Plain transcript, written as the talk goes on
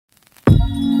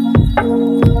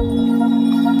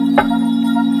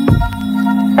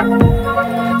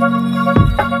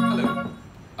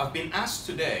asked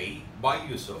today by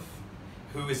Yusuf,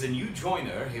 who is a new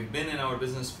joiner. He's been in our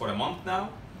business for a month now.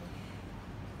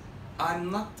 I'm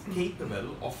not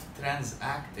capable of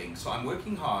transacting, so I'm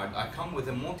working hard. I come with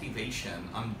a motivation,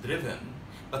 I'm driven,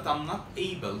 but I'm not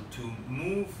able to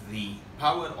move the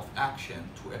power of action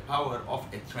to a power of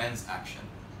a transaction,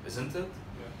 isn't it?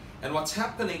 Yeah. And what's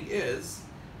happening is,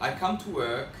 I come to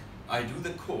work, I do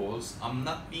the calls, I'm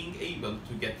not being able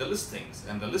to get the listings,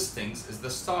 and the listings is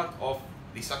the start of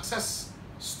the success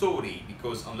story,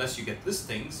 because unless you get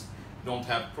listings, you don't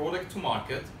have product to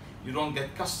market, you don't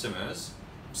get customers,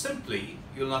 simply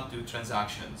you'll not do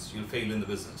transactions, you'll fail in the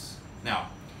business. Now,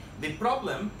 the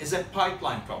problem is a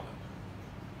pipeline problem.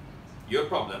 Your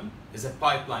problem is a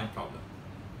pipeline problem.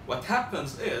 What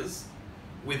happens is,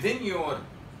 within your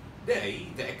day,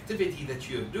 the activity that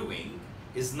you're doing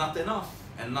is not enough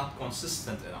and not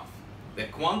consistent enough. The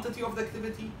quantity of the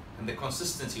activity and the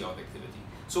consistency of the activity.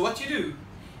 So what you do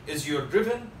is, you're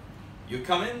driven, you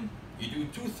come in, you do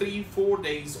 2, 3, 4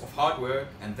 days of hard work,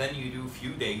 and then you do a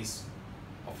few days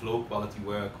of low quality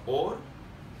work or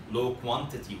low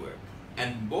quantity work.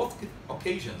 And both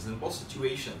occasions, in both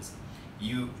situations,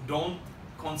 you don't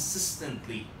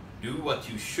consistently do what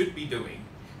you should be doing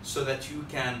so that you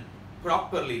can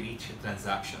properly reach a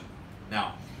transaction.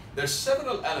 Now, there's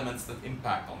several elements that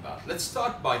impact on that. Let's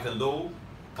start by the law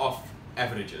of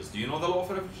averages. Do you know the law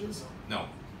of averages? No.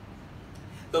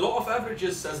 The law of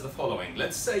averages says the following.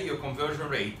 Let's say your conversion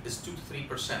rate is 2 to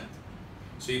 3%.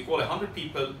 So you call 100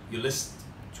 people, you list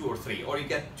 2 or 3, or you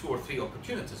get 2 or 3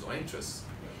 opportunities or interests.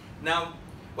 Now,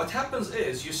 what happens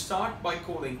is, you start by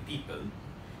calling people.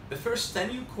 The first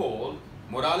 10 you call,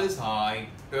 morale is high,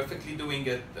 perfectly doing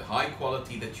it, the high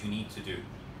quality that you need to do.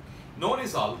 No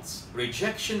results,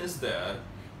 rejection is there,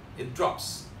 it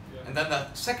drops. Yeah. And then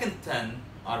the second 10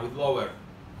 are with lower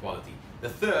quality. The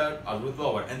third are with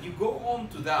lower, and you go on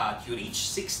to that, you reach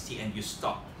 60 and you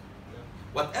stop. Yeah.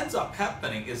 What ends up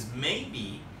happening is,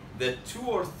 maybe the 2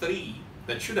 or 3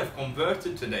 that should have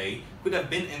converted today could have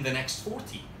been in the next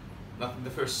 40, not in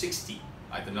the first 60,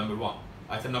 item number 1.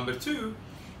 Item number 2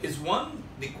 is, when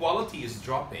the quality is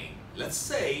dropping, let's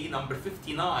say number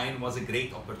 59 was a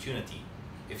great opportunity.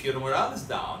 If your morale is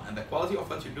down and the quality of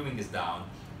what you're doing is down,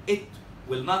 it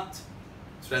will not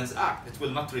transact, it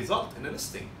will not result in a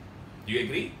listing. Do you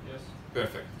agree? Yes.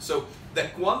 Perfect. So the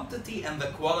quantity and the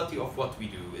quality of what we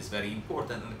do is very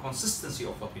important, and the consistency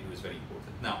of what we do is very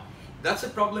important. Now, that's a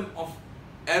problem of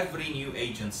every new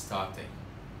agent starting.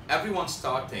 Everyone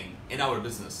starting in our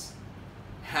business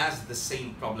has the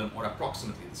same problem, or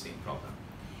approximately the same problem.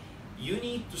 You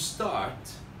need to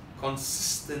start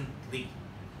consistently,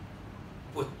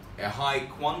 put a high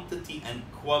quantity and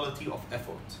quality of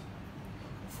effort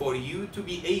for you to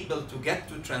be able to get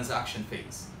to transaction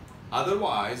phase.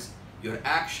 Otherwise, your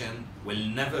action will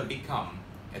never become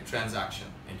a transaction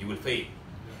and you will fail. Yeah.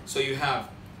 So you have,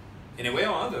 in a way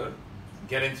or other,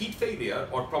 guaranteed failure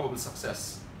or probable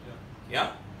success.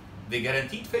 Yeah? The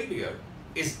guaranteed failure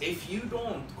is if you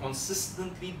don't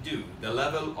consistently do the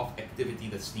level of activity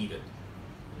that's needed.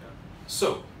 Yeah.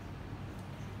 So,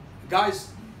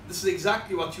 guys, this is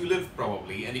exactly what you live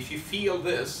probably, and if you feel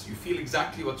this, you feel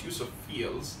exactly what Yusuf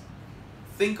feels,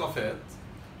 think of it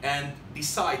and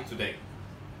decide today.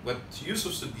 What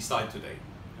Yusuf should decide today.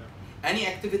 Yeah. Any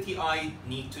activity I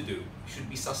need to do should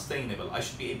be sustainable. I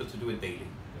should be able to do it daily.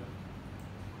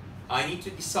 Yeah. I need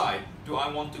to decide, do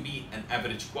I want to be an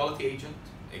average quality agent,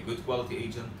 a good quality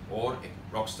agent, or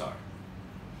a rock star?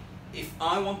 If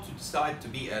I want to decide to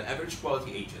be an average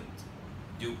quality agent,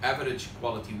 do average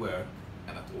quality work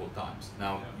and at all times.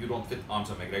 Now, yeah. You don't fit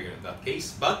Armstrong McGregor in that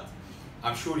case, but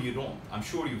I'm sure you don't. I'm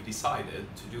sure you've decided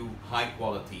to do high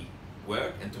quality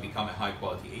work and to become a high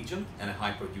quality agent and a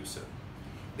high producer.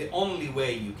 The only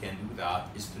way you can do that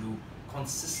is through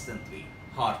consistently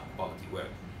hard quality work.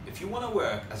 If you want to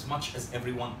work as much as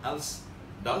everyone else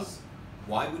does,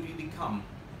 why would you become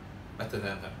better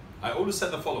than them? I always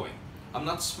said the following: I'm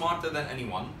not smarter than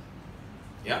anyone.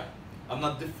 Yeah? I'm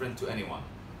not different to anyone.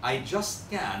 I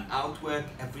just can outwork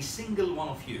every single one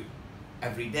of you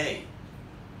every day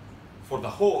for the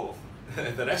whole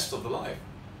of the rest of the life.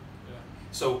 Yeah.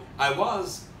 So I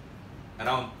was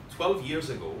around 12 years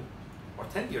ago, or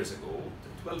 10 years ago,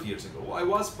 12 years ago, I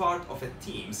was part of a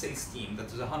team, sales team,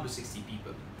 that was 160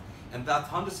 people. And that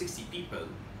 160 people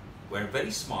were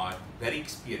very smart, very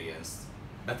experienced,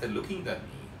 better looking than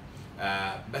me,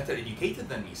 better educated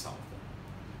than me, some of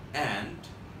them. And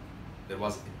there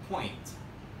was a point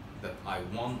that I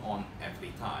won on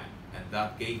every time, and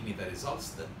that gave me the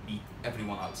results that beat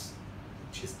everyone else,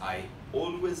 which is I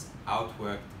always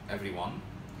outworked everyone,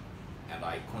 and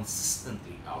I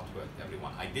consistently outworked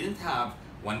everyone. I didn't have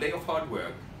 1 day of hard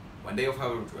work, 1 day of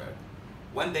hard work,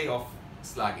 1 day of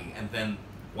slagging, and then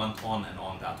went on and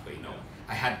on that way. No,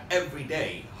 I had every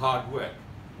day hard work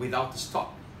without a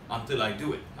stop until I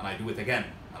do it, and I do it again,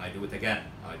 and I do it again,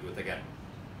 and I do it again.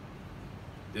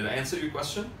 Did I answer your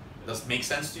question? Does it make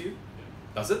sense to you?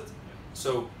 Does it?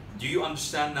 So, do you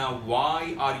understand now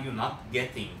why are you not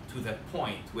getting to the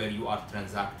point where you are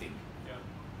transacting?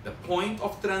 The point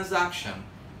of transaction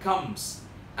comes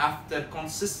after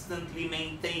consistently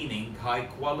maintaining high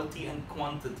quality and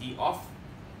quantity of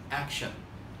action.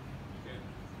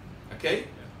 Okay?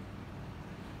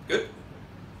 Good?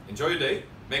 Enjoy your day.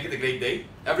 Make it a great day.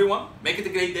 Everyone, make it a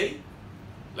great day.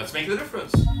 Let's make the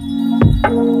difference.